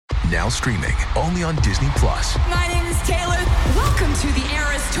Now streaming only on Disney Plus. My name is Taylor. Welcome to the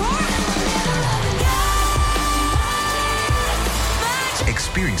Eras Tour.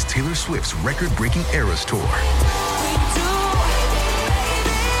 Experience Taylor Swift's record-breaking Eras Tour.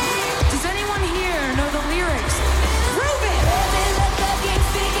 Does anyone here know the lyrics? Prove it!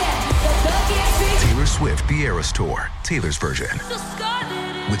 Taylor Swift The Eras Tour, Taylor's version,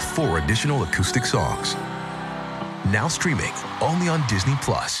 with 4 additional acoustic songs. Now streaming only on Disney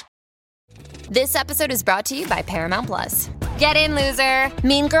Plus. This episode is brought to you by Paramount Plus. Get in, loser!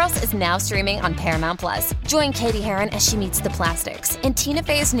 Mean Girls is now streaming on Paramount Plus. Join Katie Heron as she meets the plastics in Tina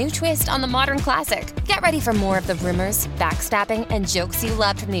Fey's new twist on the modern classic. Get ready for more of the rumors, backstabbing, and jokes you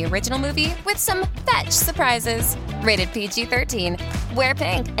loved from the original movie with some fetch surprises. Rated PG-13. Wear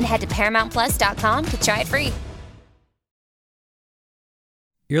pink and head to ParamountPlus.com to try it free.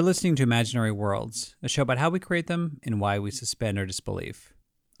 You're listening to Imaginary Worlds, a show about how we create them and why we suspend our disbelief.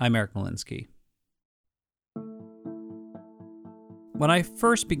 I'm Eric Malinsky. When I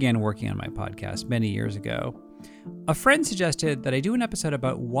first began working on my podcast many years ago, a friend suggested that I do an episode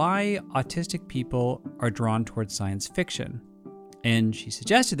about why autistic people are drawn towards science fiction. And she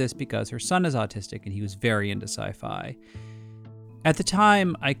suggested this because her son is autistic and he was very into sci-fi. At the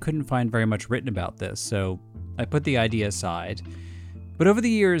time, I couldn't find very much written about this, so I put the idea aside. But over the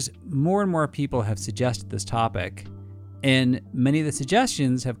years, more and more people have suggested this topic, and many of the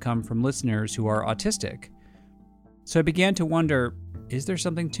suggestions have come from listeners who are autistic. So I began to wonder, is there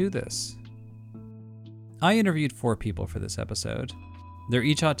something to this? I interviewed 4 people for this episode. They're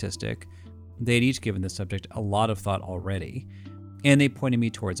each autistic. They had each given the subject a lot of thought already, and they pointed me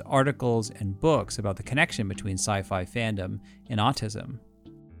towards articles and books about the connection between sci-fi fandom and autism.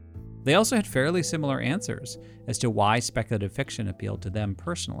 They also had fairly similar answers as to why speculative fiction appealed to them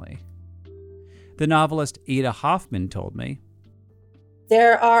personally. The novelist Ada Hoffman told me,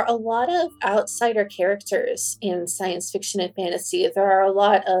 there are a lot of outsider characters in science fiction and fantasy. There are a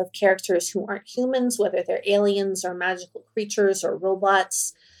lot of characters who aren't humans, whether they're aliens or magical creatures or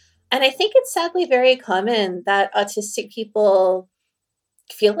robots. And I think it's sadly very common that autistic people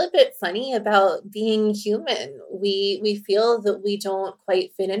feel a bit funny about being human. We feel that we don't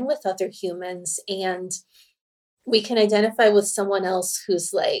quite fit in with other humans, and we can identify with someone else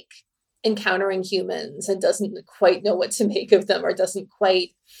who's like encountering humans and doesn't quite know what to make of them or doesn't quite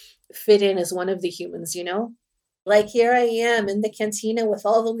fit in as one of the humans, you know? Like, here I am in the cantina with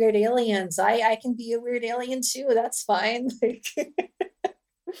all the weird aliens. I can be a weird alien too. That's fine.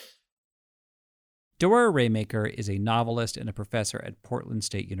 Dora Raymaker is a novelist and a professor at Portland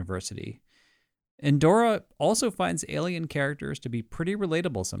State University. And Dora also finds alien characters to be pretty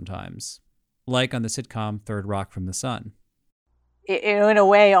relatable sometimes, like on the sitcom Third Rock from the Sun. In a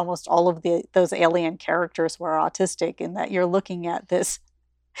way, almost all of those alien characters were autistic, in that you're looking at this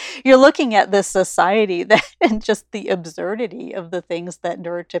society that, and just the absurdity of the things that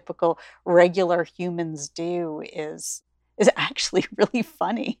neurotypical regular humans do is actually really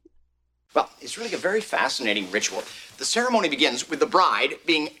funny. Well, it's really a very fascinating ritual. The ceremony begins with the bride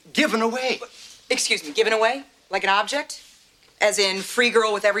being given away. Excuse me, given away? Like an object? As in free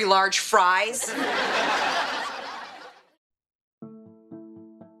girl with every large fries?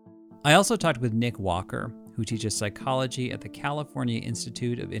 I also talked with Nick Walker, who teaches psychology at the California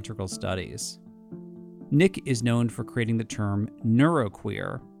Institute of Integral Studies. Nick is known for creating the term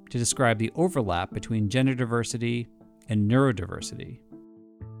neuroqueer to describe the overlap between gender diversity and neurodiversity.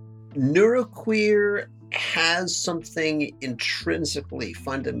 Neuroqueer has something intrinsically,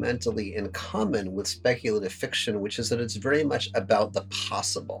 fundamentally in common with speculative fiction, which is that it's very much about the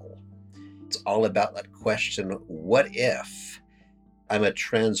possible. It's all about that question, what if? I'm a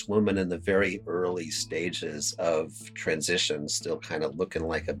trans woman in the very early stages of transition, still kind of looking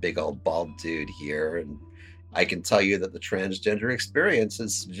like a big old bald dude here. And I can tell you that the transgender experience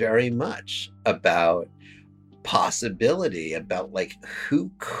is very much about possibility, about like, who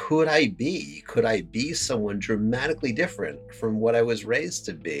could I be? Could I be someone dramatically different from what I was raised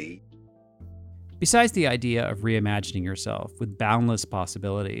to be? Besides the idea of reimagining yourself with boundless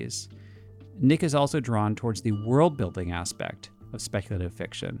possibilities, Nick is also drawn towards the world-building aspect of speculative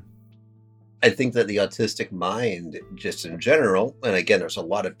fiction. I think that the autistic mind, just in general, and again, there's a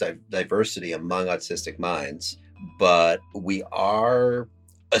lot of diversity among autistic minds, but we are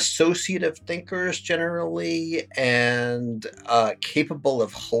associative thinkers generally, and capable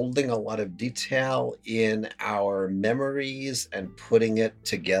of holding a lot of detail in our memories and putting it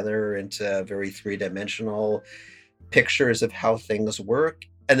together into very three-dimensional pictures of how things work.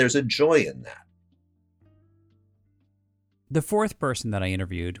 And there's a joy in that. The fourth person that I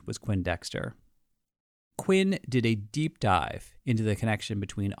interviewed was Quinn Dexter. Quinn did a deep dive into the connection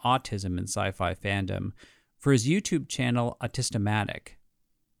between autism and sci-fi fandom for his YouTube channel, Autistic.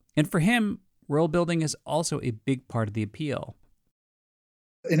 And for him, world building is also a big part of the appeal.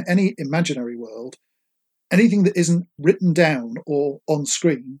 In any imaginary world, anything that isn't written down or on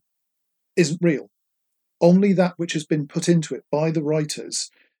screen isn't real. Only that which has been put into it by the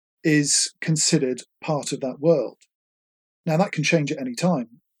writers is considered part of that world. Now, that can change at any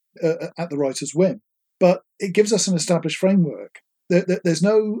time, at the writer's whim, but it gives us an established framework. There's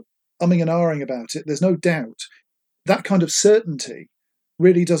no umming and ahhing about it. There's no doubt. That kind of certainty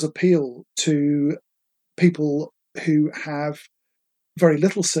really does appeal to people who have very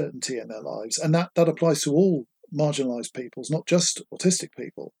little certainty in their lives, and that applies to all marginalised peoples, not just autistic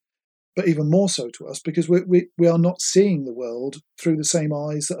people, but even more so to us, because we are not seeing the world through the same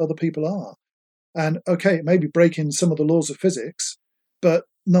eyes that other people are. And okay, it may be breaking some of the laws of physics, but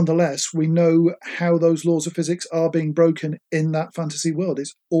nonetheless, we know how those laws of physics are being broken in that fantasy world.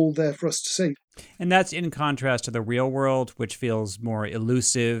 It's all there for us to see. And that's in contrast to the real world, which feels more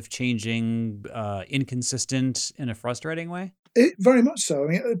elusive, changing, inconsistent in a frustrating way? Very much so. I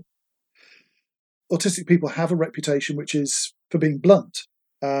mean, autistic people have a reputation which is for being blunt,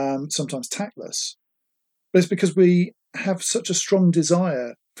 sometimes tactless. But it's because we have such a strong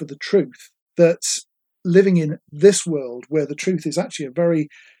desire for the truth that living in this world where the truth is actually a very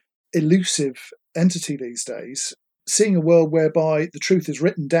elusive entity these days, seeing a world whereby the truth is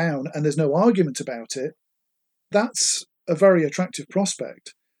written down and there's no argument about it, that's a very attractive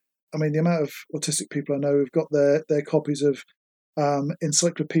prospect. I mean, the amount of autistic people I know who've got their copies of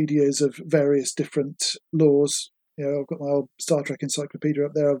encyclopedias of various different laws. You know, I've got my old Star Trek encyclopedia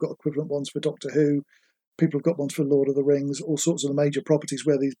up there. I've got equivalent ones for Doctor Who. People have got ones for Lord of the Rings, all sorts of the major properties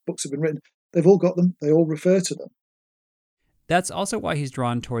where these books have been written. They've all got them. They all refer to them. That's also why he's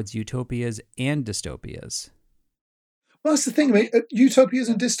drawn towards utopias and dystopias. Well, that's the thing. I mean, utopias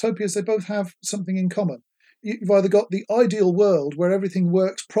and dystopias, they both have something in common. You've either got the ideal world where everything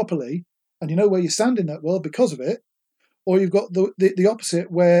works properly and you know where you stand in that world because of it, or you've got the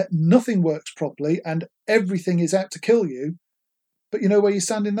opposite where nothing works properly and everything is out to kill you, but you know where you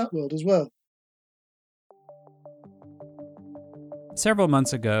stand in that world as well. Several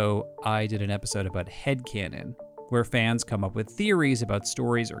months ago, I did an episode about headcanon, where fans come up with theories about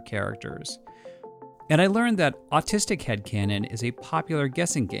stories or characters. And I learned that autistic headcanon is a popular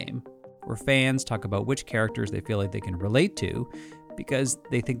guessing game, where fans talk about which characters they feel like they can relate to because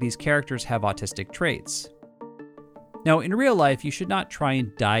they think these characters have autistic traits. Now, in real life, you should not try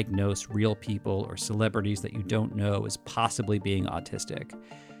and diagnose real people or celebrities that you don't know as possibly being autistic.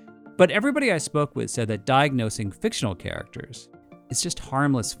 But everybody I spoke with said that diagnosing fictional characters is just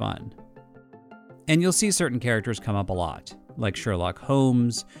harmless fun. And you'll see certain characters come up a lot, like Sherlock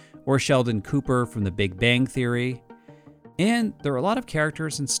Holmes or Sheldon Cooper from The Big Bang Theory. And there are a lot of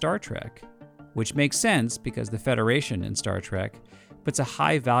characters in Star Trek, which makes sense because the Federation in Star Trek puts a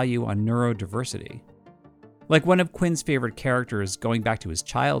high value on neurodiversity. Like one of Quinn's favorite characters going back to his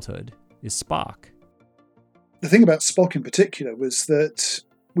childhood is Spock. The thing about Spock in particular was that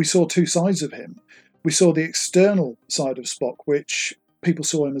we saw two sides of him. We saw the external side of Spock, which people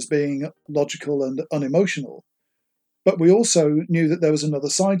saw him as being logical and unemotional. But we also knew that there was another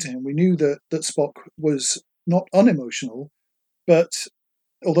side to him. We knew that Spock was not unemotional, but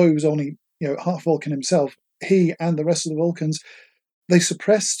although he was only half Vulcan himself, he and the rest of the Vulcans, they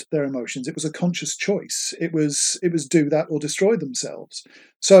suppressed their emotions. It was a conscious choice. It was do that or destroy themselves.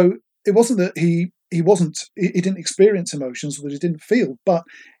 So it wasn't that he didn't experience emotions or that he didn't feel, but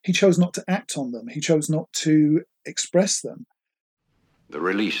he chose not to act on them. He chose not to express them. The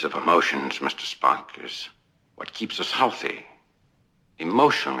release of emotions, Mr. Spock, is what keeps us healthy.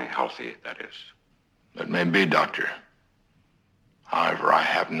 Emotionally healthy, that is. That may be, Doctor. However, I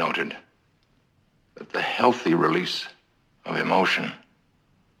have noted that the healthy release of emotion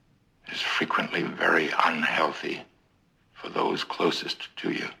is frequently very unhealthy for those closest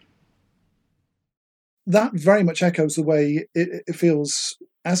to you. That very much echoes the way it feels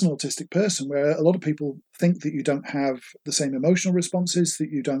as an autistic person, where a lot of people think that you don't have the same emotional responses, that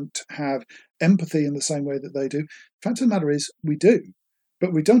you don't have empathy in the same way that they do. The fact of the matter is, we do,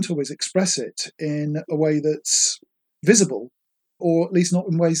 but we don't always express it in a way that's visible, or at least not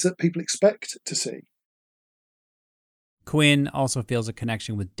in ways that people expect to see. Quinn also feels a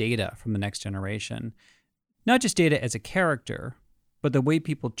connection with Data from the Next Generation. Not just Data as a character, but the way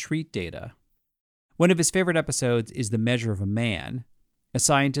people treat Data. One of his favorite episodes is The Measure of a Man. A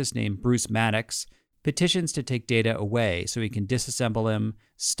scientist named Bruce Maddox petitions to take Data away so he can disassemble him,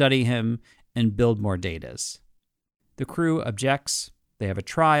 study him, and build more Datas. The crew objects, they have a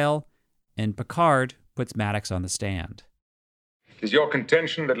trial, and Picard puts Maddox on the stand. It is your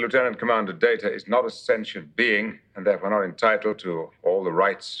contention that Lieutenant Commander Data is not a sentient being and therefore not entitled to all the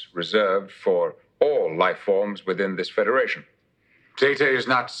rights reserved for all life forms within this Federation. Data is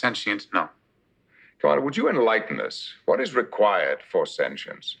not sentient, no. Commander, would you enlighten us? What is required for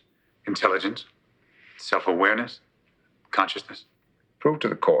sentience? Intelligence, self-awareness, consciousness. Prove to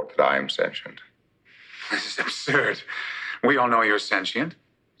the court that I am sentient. This is absurd. We all know you're sentient.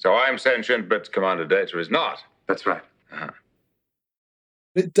 So I am sentient, but Commander Data is not. That's right.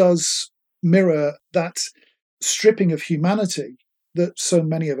 It does mirror that stripping of humanity that so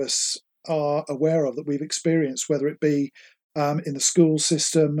many of us are aware of, that we've experienced, whether it be in the school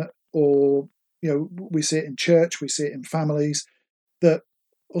system or, we see it in church, we see it in families, that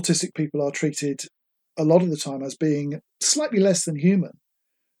autistic people are treated a lot of the time as being slightly less than human.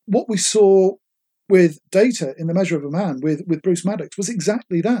 What we saw with Data in The Measure of a Man with Bruce Maddox was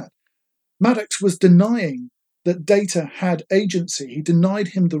exactly that. Maddox was denying that Data had agency. He denied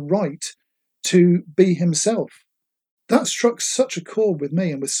him the right to be himself. That struck such a chord with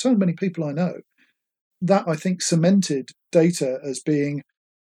me and with so many people I know. That, I think, cemented Data as being,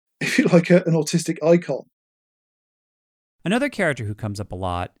 if you like, an autistic icon. Another character who comes up a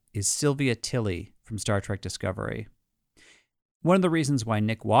lot is Sylvia Tilly from Star Trek Discovery. One of the reasons why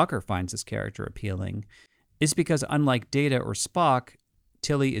Nick Walker finds this character appealing is because, unlike Data or Spock,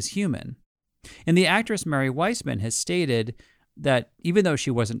 Tilly is human. And the actress Mary Weissman has stated that even though she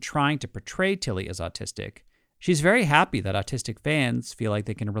wasn't trying to portray Tilly as autistic, she's very happy that autistic fans feel like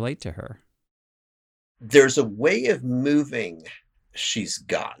they can relate to her. There's a way of moving she's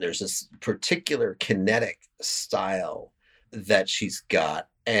got. There's this particular kinetic style that she's got,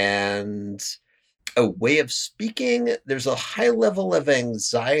 and a way of speaking. There's a high level of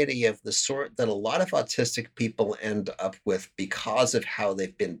anxiety of the sort that a lot of autistic people end up with because of how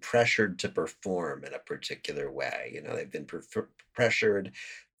they've been pressured to perform in a particular way. They've been pressured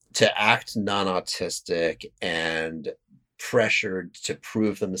to act non-autistic and pressured to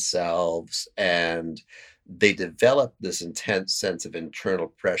prove themselves, and they develop this intense sense of internal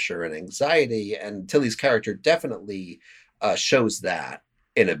pressure and anxiety, and Tilly's character definitely shows that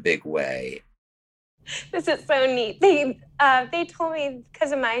in a big way. This is so neat. They told me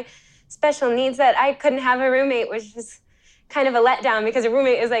because of my special needs that I couldn't have a roommate, which is kind of a letdown because a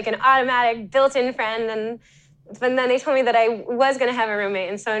roommate is like an automatic built-in friend. But then they told me that I was going to have a roommate,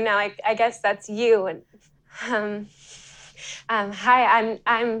 and so now I guess that's you. And hi,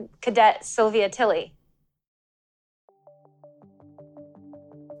 I'm Cadet Sylvia Tilly.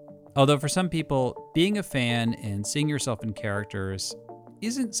 Although for some people, being a fan and seeing yourself in characters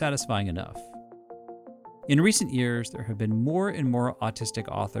isn't satisfying enough. In recent years, there have been more and more autistic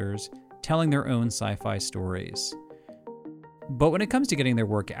authors telling their own sci-fi stories. But when it comes to getting their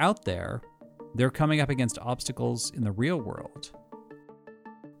work out there, they're coming up against obstacles in the real world.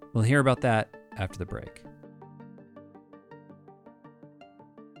 We'll hear about that after the break.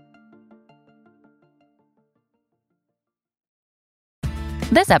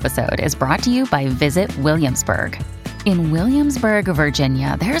 This episode is brought to you by Visit Williamsburg. In Williamsburg,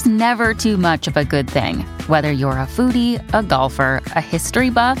 Virginia, there's never too much of a good thing. Whether you're a foodie, a golfer, a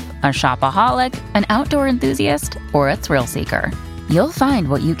history buff, a shopaholic, an outdoor enthusiast, or a thrill seeker, you'll find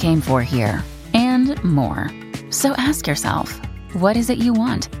what you came for here and more. So ask yourself, what is it you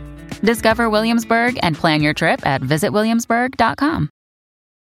want? Discover Williamsburg and plan your trip at visitwilliamsburg.com.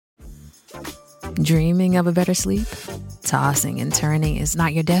 Dreaming of a better sleep? Tossing and turning is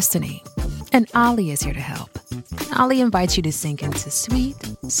not your destiny. And Ollie is here to help. Ollie invites you to sink into sweet,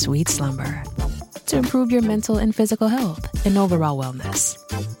 sweet slumber to improve your mental and physical health and overall wellness.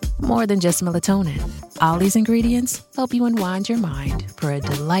 More than just melatonin, Ollie's ingredients help you unwind your mind for a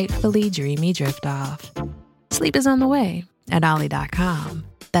delightfully dreamy drift off. Sleep is on the way at Ollie.com.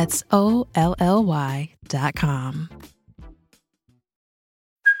 That's OLLY.com.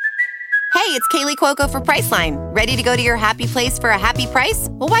 Hey, it's Kaylee Cuoco for Priceline. Ready to go to your happy place for a happy price?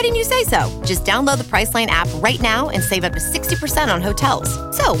 Well, why didn't you say so? Just download the Priceline app right now and save up to 60% on hotels.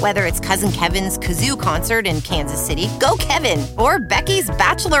 So whether it's Cousin Kevin's Kazoo Concert in Kansas City, go Kevin, or Becky's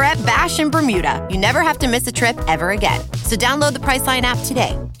Bachelorette Bash in Bermuda, you never have to miss a trip ever again. So download the Priceline app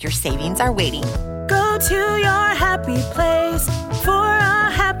today. Your savings are waiting. Go to your happy place for a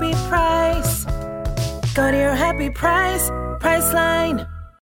happy price. Go to your happy price, Priceline.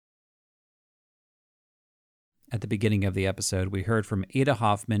 At the beginning of the episode, we heard from Ada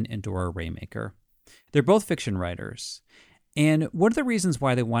Hoffman and Dora Raymaker. They're both fiction writers. And one of the reasons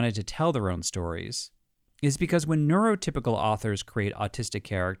why they wanted to tell their own stories is because when neurotypical authors create autistic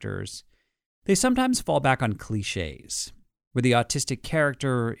characters, they sometimes fall back on cliches, where the autistic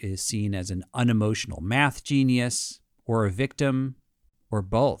character is seen as an unemotional math genius, or a victim, or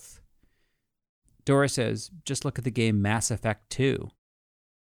both? Dora says, just look at the game Mass Effect 2.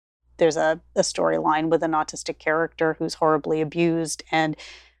 There's a storyline with an autistic character who's horribly abused, and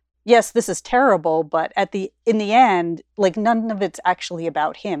yes, this is terrible, but in the end, like, none of it's actually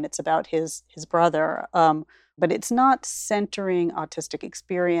about him. It's about his brother. But it's not centering autistic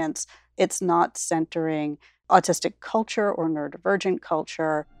experience. It's not centering autistic culture or neurodivergent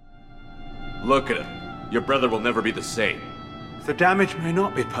culture. Look at him. Your brother will never be the same. The damage may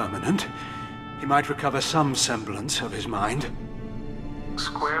not be permanent. He might recover some semblance of his mind.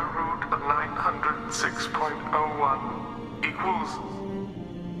 Square root of 906.01 equals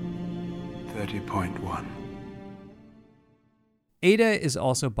 30.1. Ada is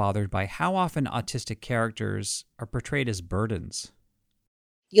also bothered by how often autistic characters are portrayed as burdens.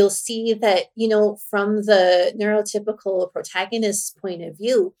 You'll see that, from the neurotypical protagonist's point of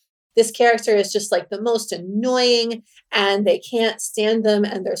view, this character is just like the most annoying, and they can't stand them,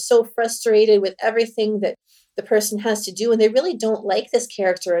 and they're so frustrated with everything that the person has to do, and they really don't like this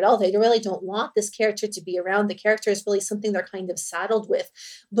character at all. They really don't want this character to be around. The character is really something they're kind of saddled with.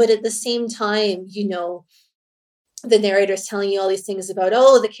 But at the same time, the narrator's telling you all these things about,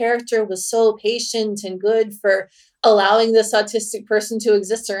 the character was so patient and good for allowing this autistic person to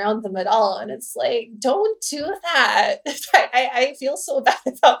exist around them at all. And it's like, don't do that. I feel so bad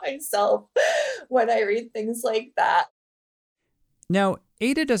about myself when I read things like that. Now,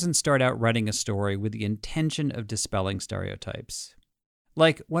 Ada doesn't start out writing a story with the intention of dispelling stereotypes.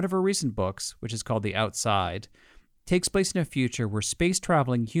 Like one of her recent books, which is called The Outside, takes place in a future where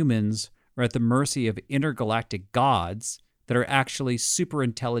space-traveling humans are at the mercy of intergalactic gods that are actually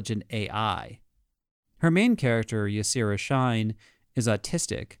super-intelligent AI. Her main character, Yasira Shine, is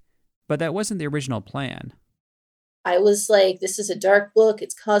autistic, but that wasn't the original plan. I was like, this is a dark book.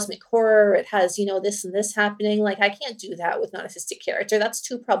 It's cosmic horror. It has, this and this happening. Like, I can't do that with an autistic character. That's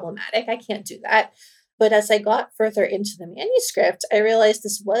too problematic. I can't do that. But as I got further into the manuscript, I realized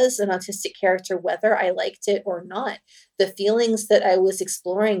this was an autistic character, whether I liked it or not. The feelings that I was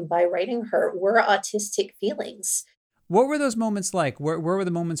exploring by writing her were autistic feelings. What were those moments like? Where were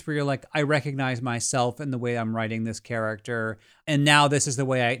the moments where you're like, I recognize myself in the way I'm writing this character, and now this is the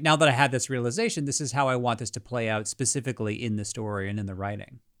way now that I had this realization, this is how I want this to play out specifically in the story and in the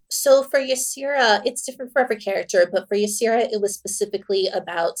writing? So for Yasira, it's different for every character, but for Yasira, it was specifically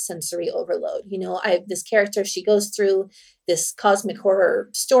about sensory overload. This character, she goes through this cosmic horror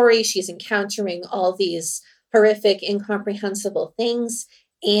story. She's encountering all these horrific, incomprehensible things.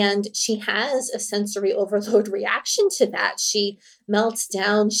 And she has a sensory overload reaction to that. She melts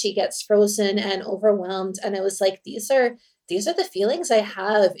down, she gets frozen and overwhelmed. And I was like, these are the feelings I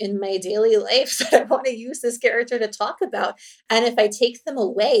have in my daily life that I want to use this character to talk about. And if I take them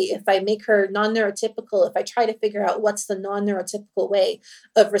away, if I make her non-neurotypical, if I try to figure out what's the neurotypical way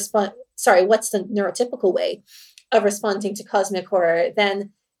of responding to cosmic horror,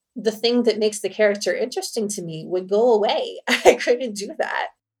 then the thing that makes the character interesting to me would go away. I couldn't do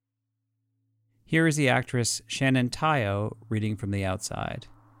that. Here is the actress Shannon Tayo reading from The Outside.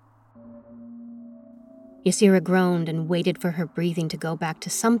 Yasira groaned and waited for her breathing to go back to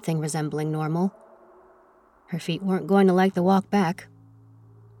something resembling normal. Her feet weren't going to like the walk back.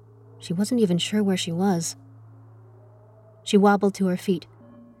 She wasn't even sure where she was. She wobbled to her feet,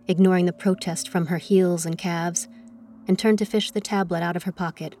 ignoring the protest from her heels and calves, and turned to fish the tablet out of her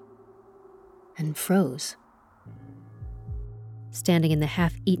pocket. And froze. Standing in the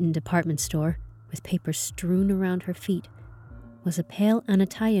half-eaten department store, with papers strewn around her feet, was a pale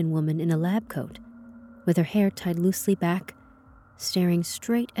Anatayan woman in a lab coat, with her hair tied loosely back, staring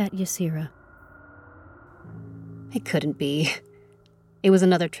straight at Yasira. It couldn't be. It was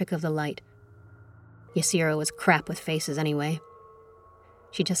another trick of the light. Yasira was crap with faces anyway.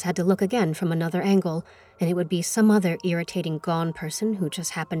 She just had to look again from another angle, and it would be some other irritating gone person who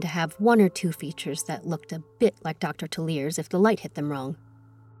just happened to have one or two features that looked a bit like Dr. Talier's if the light hit them wrong.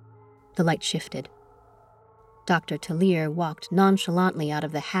 The light shifted. Dr. Talier walked nonchalantly out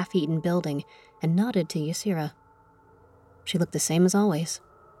of the half-eaten building and nodded to Yasira. She looked the same as always.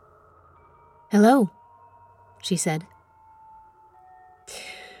 "Hello," she said.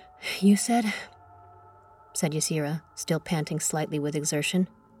 "You said Yasira, still panting slightly with exertion.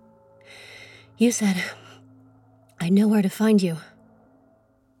 "You said I know where to find you."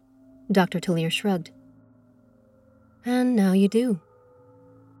 Dr. Talier shrugged. "And now you do."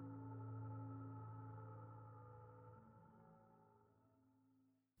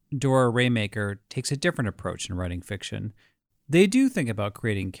 Dora Raymaker takes a different approach in writing fiction. They do think about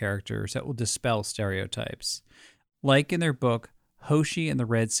creating characters that will dispel stereotypes, like in their book Hoshi and the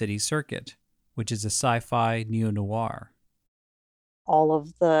Red City Circuit, which is a sci-fi neo-noir. All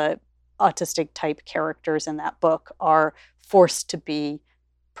of the autistic type characters in that book are forced to be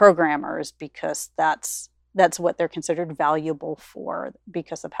programmers because that's what they're considered valuable for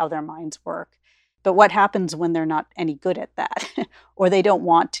because of how their minds work. But what happens when they're not any good at that or they don't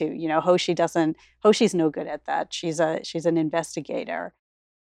want to? You know, Hoshi's no good at that. She's an investigator.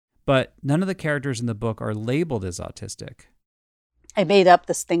 But none of the characters in the book are labeled as autistic. I made up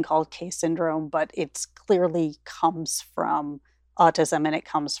this thing called K syndrome, but it clearly comes from autism, and it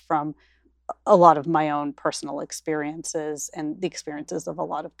comes from a lot of my own personal experiences and the experiences of a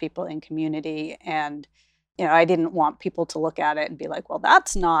lot of people in community. And, you know, I didn't want people to look at it and be like, well,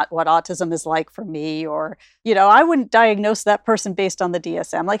 that's not what autism is like for me. Or, you know, I wouldn't diagnose that person based on the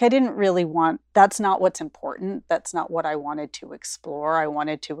DSM. Like, I didn't really want, that's not what's important. That's not what I wanted to explore. I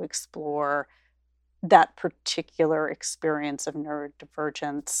wanted to explore that particular experience of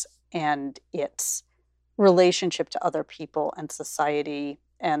neurodivergence and its relationship to other people and society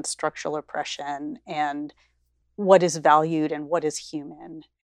and structural oppression and what is valued and what is human.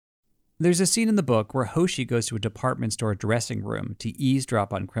 There's a scene in the book where Hoshi goes to a department store dressing room to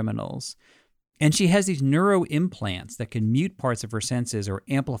eavesdrop on criminals. And she has these neuro implants that can mute parts of her senses or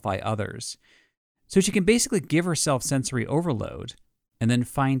amplify others. So she can basically give herself sensory overload and then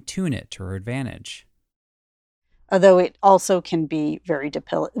fine-tune it to her advantage. Although it also can be very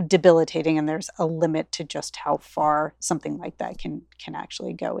debilitating, and there's a limit to just how far something like that can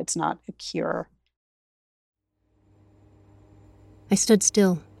actually go. It's not a cure. I stood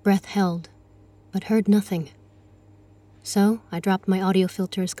still, breath held, but heard nothing. So I dropped my audio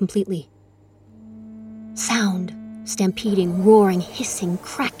filters completely. Sound, stampeding, roaring, hissing,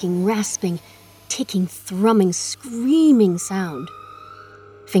 cracking, rasping, ticking, thrumming, screaming sound.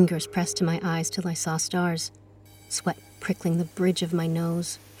 Fingers pressed to my eyes till I saw stars. Sweat prickling the bridge of my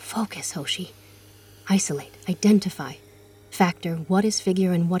nose. Focus, Hoshi. Isolate, identify. Factor what is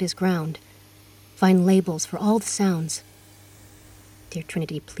figure and what is ground. Find labels for all the sounds. Dear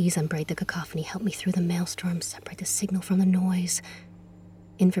Trinity, please unbraid the cacophony. Help me through the maelstrom. Separate the signal from the noise.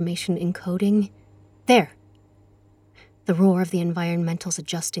 Information encoding. There. The roar of the environmentals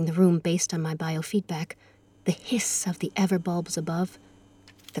adjusting the room based on my biofeedback. The hiss of the ever-bulbs above.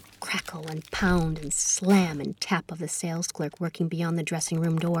 The crackle and pound and slam and tap of the sales clerk working beyond the dressing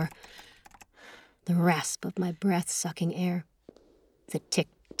room door. The rasp of my breath sucking air. The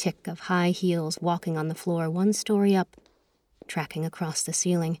tick-tick of high heels walking on the floor 1 story up, tracking across the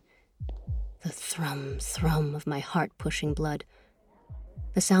ceiling. The thrum of my heart pushing blood.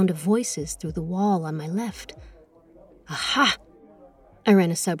 The sound of voices through the wall on my left. Aha! I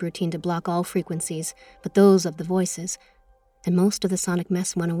ran a subroutine to block all frequencies, but those of the voices, and most of the sonic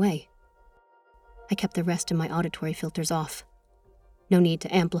mess went away. I kept the rest of my auditory filters off. No need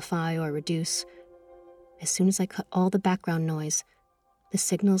to amplify or reduce. As soon as I cut all the background noise, the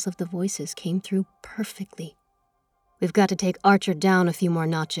signals of the voices came through perfectly. We've got to take Archer down a few more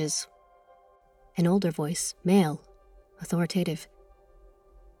notches. An older voice, male, authoritative.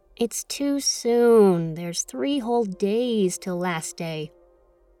 It's too soon. There's 3 whole days till last day.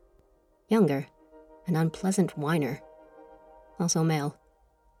 Younger, an unpleasant whiner. Also male.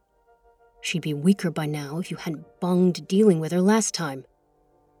 She'd be weaker by now if you hadn't bunged dealing with her last time.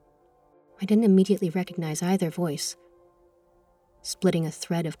 I didn't immediately recognize either voice. Splitting a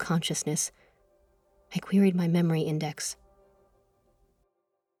thread of consciousness, I queried my memory index.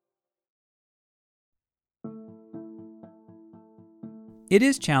 It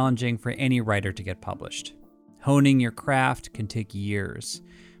is challenging for any writer to get published. Honing your craft can take years,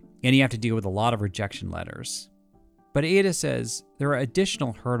 and you have to deal with a lot of rejection letters. But Ada says there are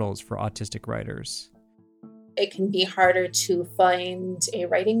additional hurdles for autistic writers. It can be harder to find a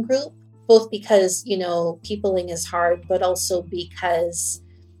writing group, both because, peopling is hard, but also because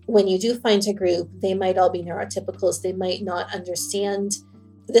when you do find a group, they might all be neurotypicals. They might not understand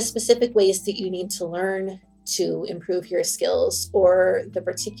the specific ways that you need to learn to improve your skills or the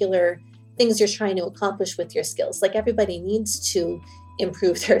particular things you're trying to accomplish with your skills. Like, everybody needs to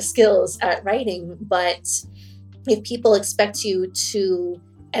improve their skills at writing, but if people expect you to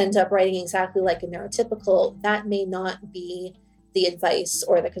end up writing exactly like a neurotypical, that may not be the advice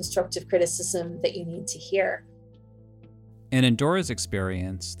or the constructive criticism that you need to hear. And in Dora's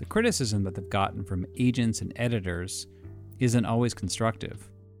experience, the criticism that they've gotten from agents and editors isn't always constructive.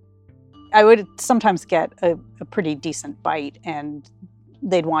 I would sometimes get a pretty decent bite, and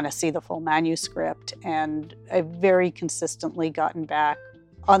they'd want to see the full manuscript, and I've very consistently gotten back,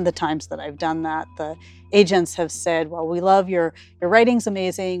 on the times that I've done that, the agents have said, well, we love your writing's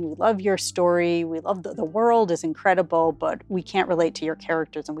amazing, we love your story, we love the world is incredible, but we can't relate to your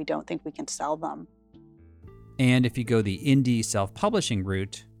characters and we don't think we can sell them. And if you go the indie self-publishing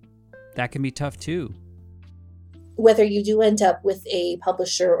route, that can be tough too. Whether you do end up with a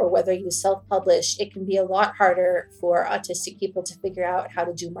publisher or whether you self-publish, it can be a lot harder for autistic people to figure out how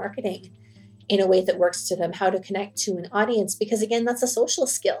to do marketing in a way that works to them, how to connect to an audience, because again, that's a social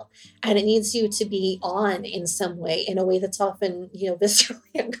skill and it needs you to be on in some way, in a way that's often, viscerally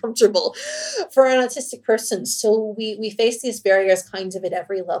uncomfortable for an autistic person. So we face these barriers kind of at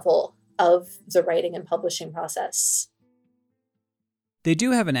every level of the writing and publishing process. They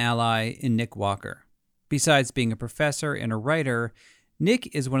do have an ally in Nick Walker. Besides being a professor and a writer,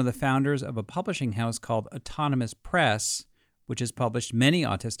 Nick is one of the founders of a publishing house called Autonomous Press, which has published many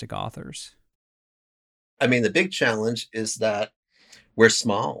autistic authors. I mean, the big challenge is that we're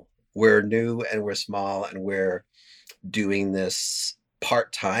small. We're new and we're small and we're doing this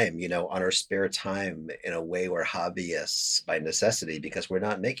part-time, on our spare time. In a way, we're hobbyists by necessity because we're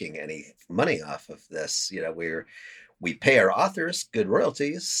not making any money off of this. We pay our authors good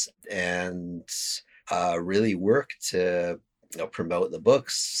royalties and really work to promote the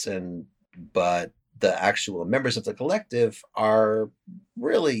books, but the actual members of the collective are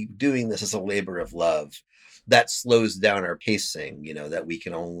really doing this as a labor of love. That slows down our pacing, that we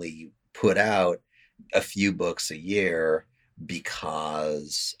can only put out a few books a year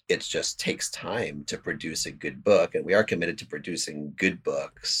because it just takes time to produce a good book, and we are committed to producing good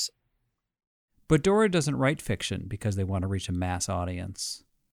books. But Dora doesn't write fiction because they want to reach a mass audience.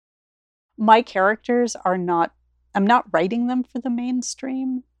 My characters I'm not writing them for the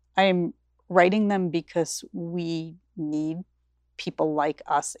mainstream. I'm writing them because we need people like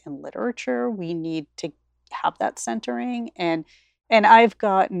us in literature. We need to have that centering. And I've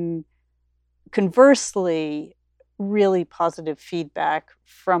gotten, conversely, really positive feedback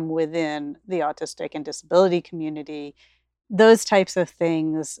from within the autistic and disability community. Those types of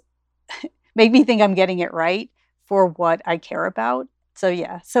things make me think I'm getting it right for what I care about. So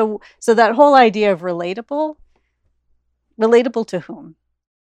yeah, so that whole idea of relatable to whom?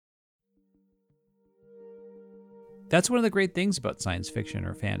 That's one of the great things about science fiction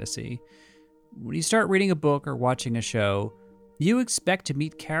or fantasy. When you start reading a book or watching a show, you expect to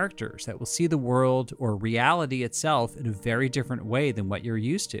meet characters that will see the world or reality itself in a very different way than what you're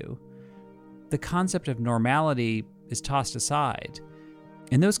used to. The concept of normality is tossed aside,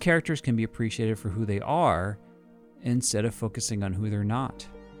 and those characters can be appreciated for who they are instead of focusing on who they're not.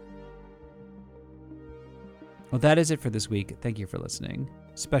 Well, that is it for this week. Thank you for listening.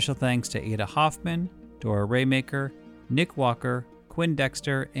 Special thanks to Ada Hoffman, Dora Raymaker, Nick Walker, Quinn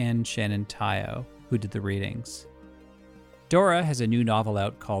Dexter, and Shannon Tayo, who did the readings. Dora has a new novel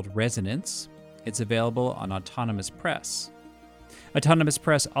out called Resonance. It's available on Autonomous Press. Autonomous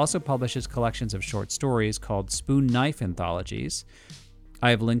Press also publishes collections of short stories called Spoon Knife Anthologies. I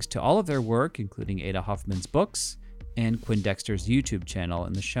have links to all of their work, including Ada Hoffman's books and Quinn Dexter's YouTube channel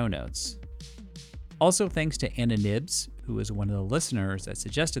in the show notes. Also, thanks to Anna Nibbs, who is one of the listeners that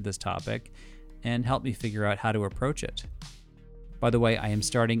suggested this topic and helped me figure out how to approach it. By the way, I am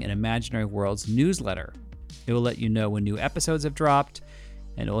starting an Imaginary Worlds newsletter. It will let you know when new episodes have dropped,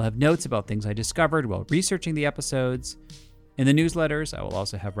 and it will have notes about things I discovered while researching the episodes. In the newsletters, I will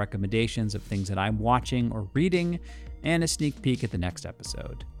also have recommendations of things that I'm watching or reading, and a sneak peek at the next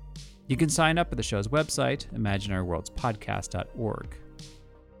episode. You can sign up at the show's website, imaginaryworldspodcast.org.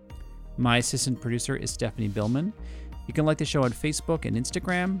 My assistant producer is Stephanie Billman. You can like the show on Facebook and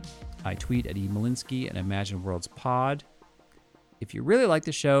Instagram. I tweet at emolinsky and Imagine Worlds Pod. If you really like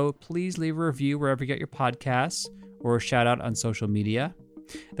the show, please leave a review wherever you get your podcasts or a shout out on social media.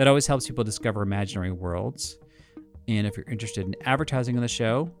 That always helps people discover Imaginary Worlds. And if you're interested in advertising on the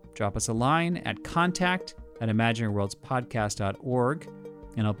show, drop us a line at contact@imaginaryworldspodcast.org,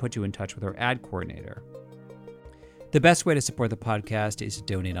 and I'll put you in touch with our ad coordinator. The best way to support the podcast is to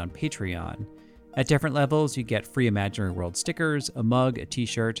donate on Patreon. At different levels, you get free Imaginary World stickers, a mug, a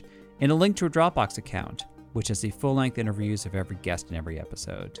t-shirt, and a link to a Dropbox account, which has the full-length interviews of every guest in every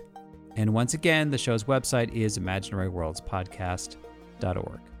episode. And once again, the show's website is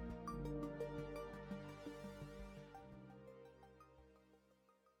imaginaryworldspodcast.org.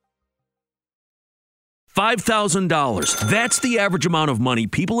 $5,000. That's the average amount of money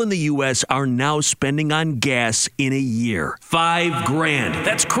people in the U.S. are now spending on gas in a year. $5,000.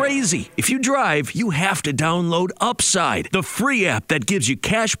 That's crazy. If you drive, you have to download Upside, the free app that gives you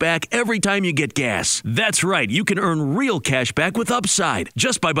cash back every time you get gas. That's right. You can earn real cash back with Upside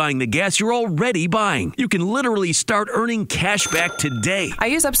just by buying the gas you're already buying. You can literally start earning cash back today. I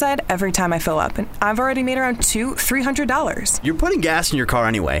use Upside every time I fill up, and I've already made around $300. You're putting gas in your car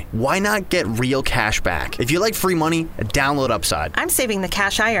anyway. Why not get real cash back? If you like free money, download Upside. I'm saving the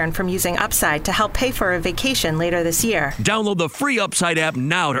cash I earn from using Upside to help pay for a vacation later this year. Download the free Upside app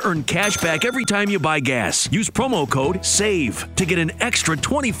now to earn cash back every time you buy gas. Use promo code SAVE to get an extra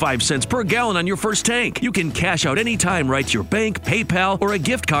 25 cents per gallon on your first tank. You can cash out anytime right to your bank, PayPal, or a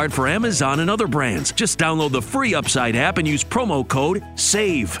gift card for Amazon and other brands. Just download the free Upside app and use promo code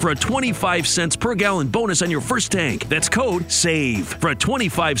SAVE for a 25 cents per gallon bonus on your first tank. That's code SAVE for a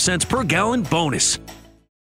 25 cents per gallon bonus.